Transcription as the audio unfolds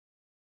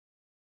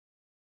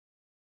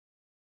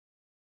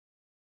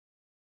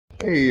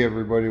Hey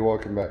everybody,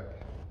 welcome back.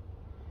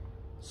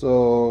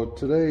 So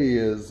today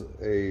is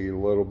a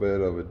little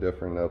bit of a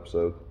different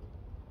episode.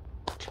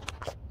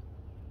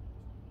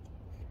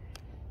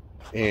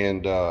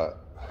 And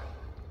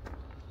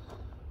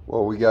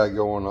what we got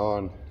going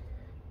on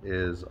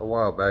is, a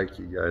while back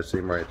you guys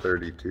seen my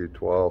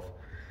 3212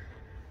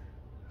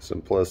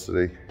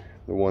 Simplicity,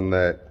 the one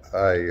that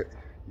I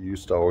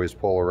used to always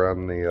pull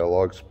around the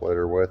log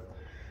splitter with.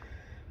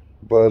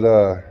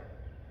 But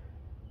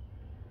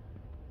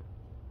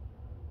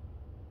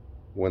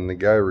when the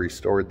guy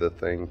restored the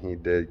thing, he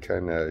did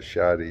kind of a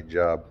shoddy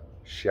job,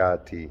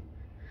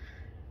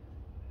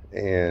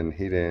 and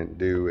he didn't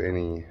do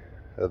any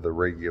of the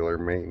regular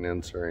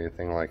maintenance or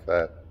anything like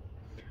that.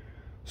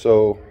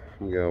 So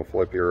I'm gonna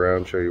flip you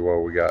around, show you what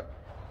we got.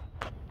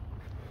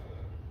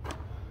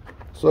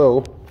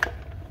 So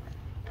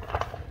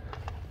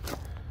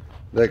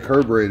that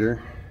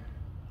carburetor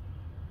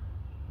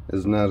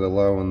is not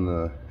allowing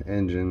the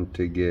engine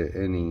to get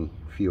any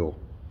fuel,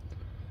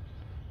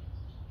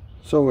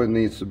 so it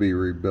needs to be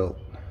rebuilt.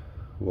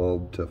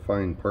 Well, to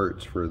find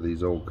parts for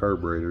these old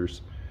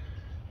carburetors,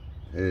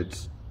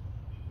 it's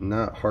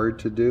not hard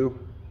to do,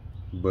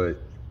 but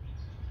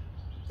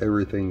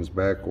everything's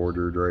back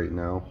ordered right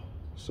now.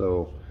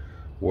 So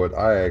what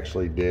I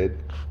actually did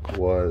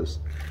was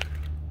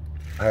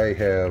I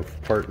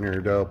have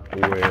partnered up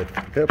with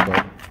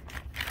HIPA,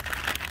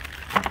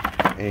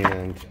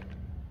 and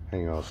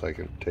hang on a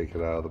second, take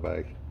it out of the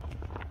bag.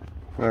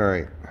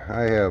 Alright,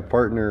 I have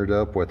partnered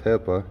up with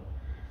HIPA,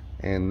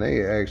 and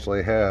they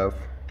actually have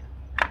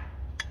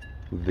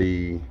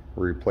the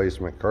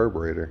replacement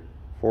carburetor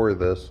for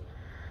this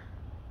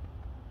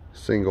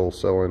single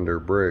cylinder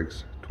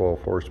Briggs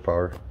 12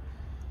 horsepower.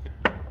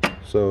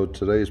 So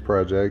today's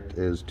project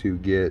is to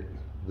get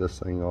this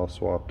thing all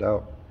swapped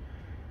out.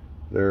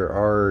 There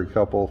are a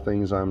couple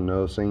things I'm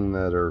noticing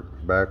that are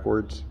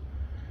backwards,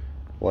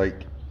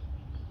 like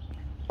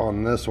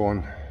on this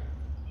one,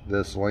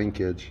 this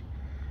linkage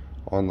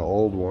on the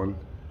old one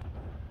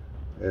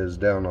is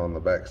down on the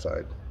back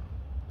side.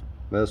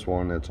 This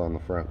one, it's on the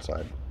front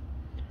side.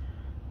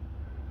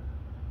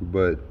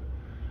 But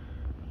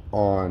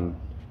on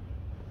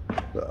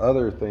the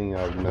other thing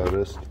I've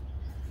noticed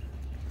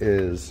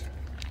is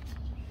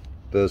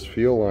this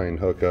fuel line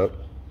hookup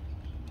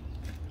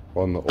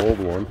on the old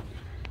one.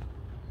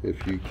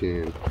 If you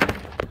can,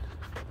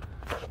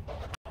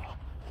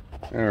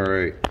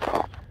 alright,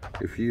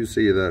 if you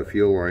see that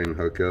fuel line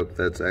hookup,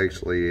 that's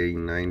actually a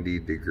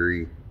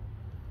 90-degree.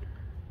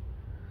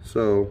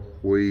 So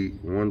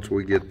once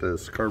we get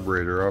this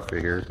carburetor off of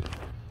here,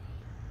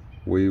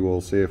 we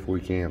will see if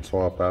we can't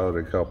swap out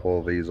a couple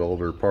of these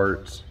older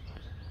parts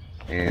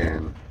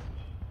and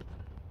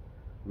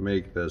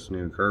make this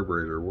new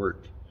carburetor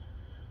work.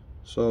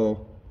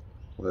 So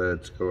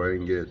let's go ahead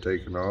and get it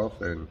taken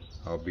off, and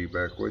I'll be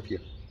back with you.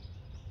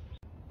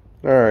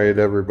 Alright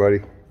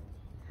everybody,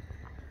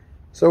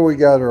 so we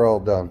got her all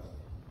done.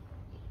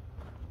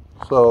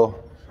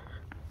 So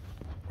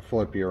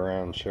flip you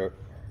around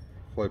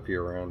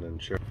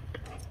and show.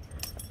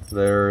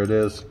 There it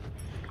is.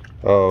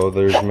 Oh,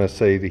 there's Miss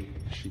Sadie.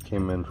 She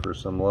came in for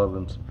some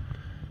lovin's.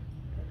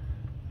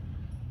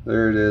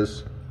 There it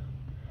is.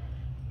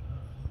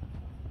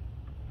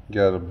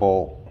 Got a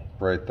bolt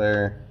right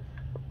there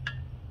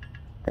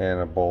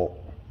and a bolt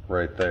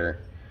right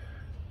there.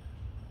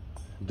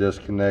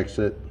 Disconnects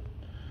it.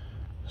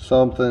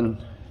 Something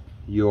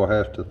you'll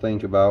have to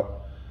think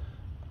about,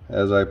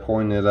 as I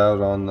pointed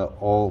out on the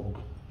old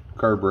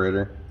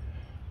carburetor,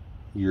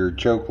 your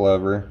choke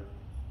lever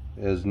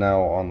is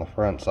now on the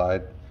front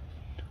side.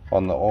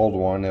 On the old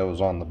one, it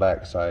was on the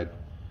back side.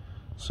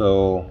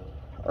 So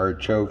our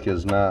choke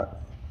is not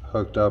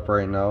hooked up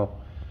right now.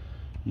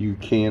 You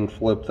can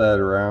flip that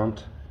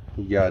around.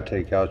 You gotta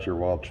take out your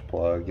Welch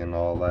plug and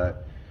all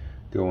that,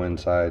 go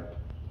inside.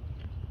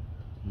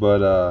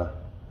 But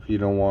if you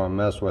don't want to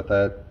mess with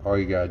that, all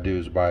you gotta do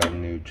is buy a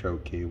new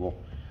choke cable.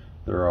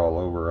 They're all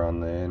over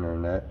on the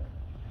internet.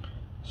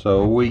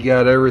 So we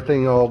got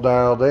everything all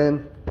dialed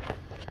in.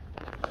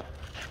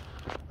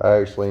 I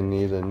actually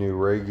need a new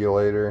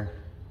regulator,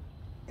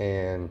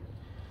 and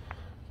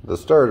the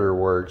starter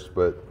works,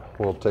 but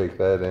we'll take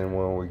that in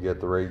when we get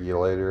the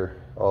regulator.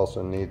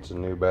 Also needs a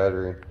new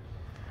battery.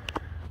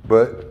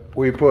 But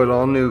we put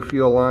all new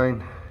fuel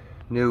line,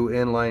 new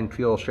inline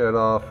fuel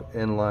shutoff,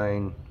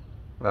 inline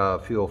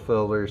fuel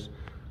filters,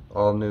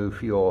 all new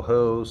fuel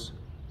hose,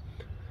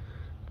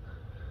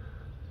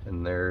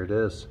 and there it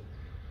is.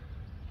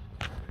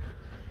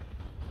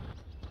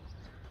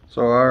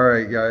 So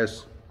alright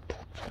guys,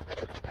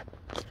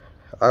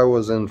 I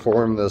was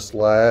informed this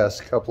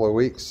last couple of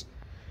weeks,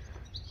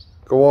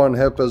 go on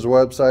HIPA's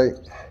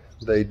website.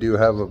 They do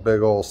have a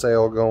big old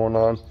sale going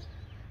on,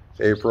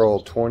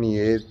 April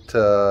 28th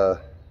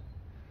to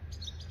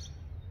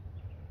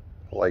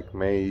like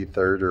May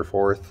 3rd or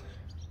 4th.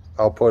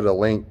 I'll put a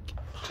link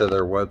to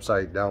their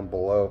website down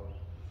below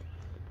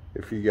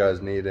if you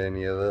guys need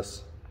any of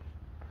this.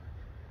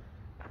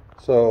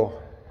 So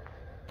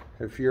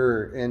if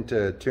you're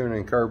into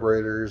tuning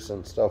carburetors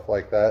and stuff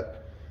like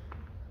that,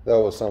 that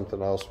was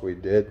something else we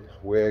did.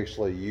 We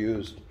actually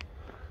used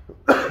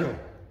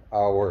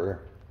our,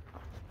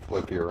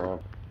 flip you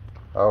around,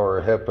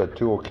 our HIPA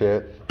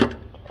toolkit.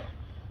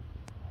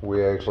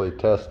 We actually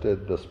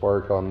tested the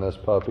spark on this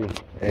puppy,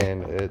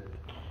 and it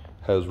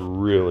has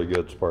really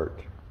good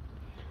spark.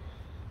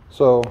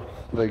 So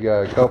they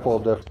got a couple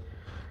of different,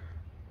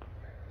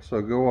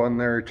 so go on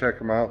there, check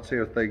them out, see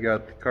if they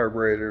got the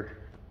carburetor,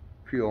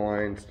 fuel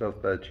line, stuff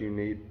that you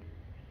need,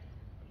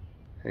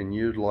 and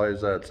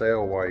utilize that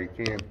sale while you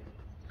can.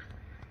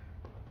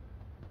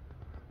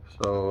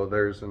 So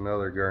there's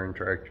another garden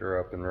tractor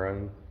up and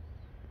running.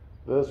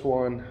 This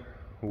one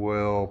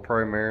will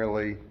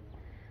primarily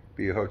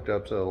be hooked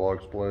up to the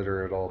log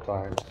splitter at all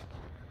times.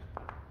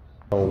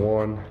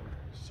 One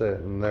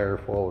sitting there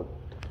full of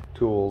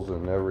tools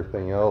and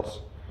everything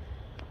else.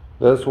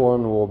 This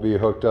one will be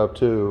hooked up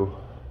to,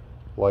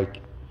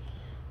 like,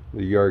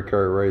 the yard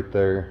cart right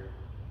there,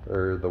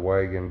 or the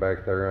wagon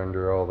back there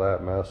under all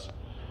that mess.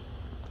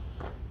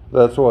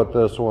 That's what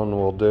this one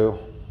will do.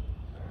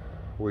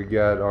 We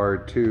got our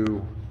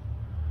two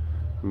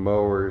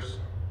mowers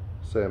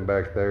sitting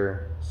back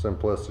there.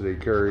 Simplicity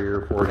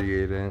Courier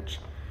 48-inch,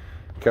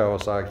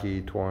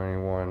 Kawasaki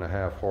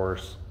 21.5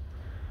 horse.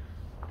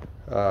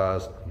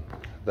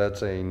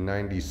 That's a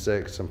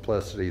 96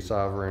 Simplicity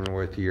Sovereign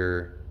with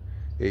your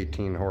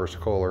 18 horse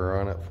Kohler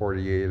on it,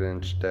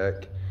 48-inch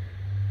deck.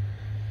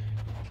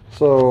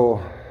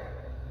 So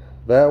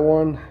that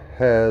one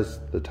has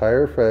the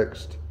tire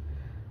fixed,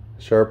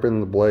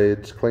 sharpen the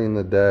blades, clean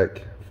the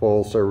deck,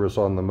 full service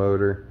on the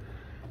motor.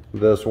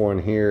 This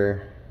one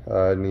here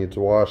needs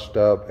washed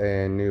up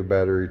and new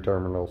battery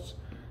terminals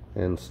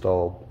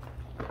installed.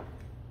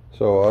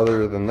 So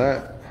other than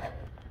that,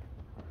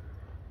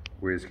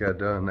 we just got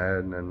done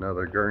adding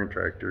another garden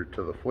tractor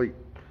to the fleet.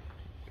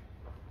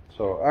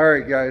 So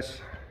alright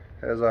guys,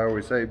 as I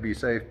always say, be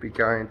safe, be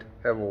kind,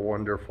 have a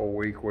wonderful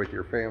week with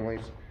your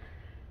families,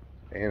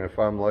 and if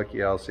I'm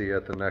lucky, I'll see you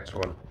at the next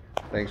one.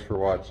 Thanks for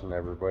watching,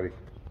 everybody.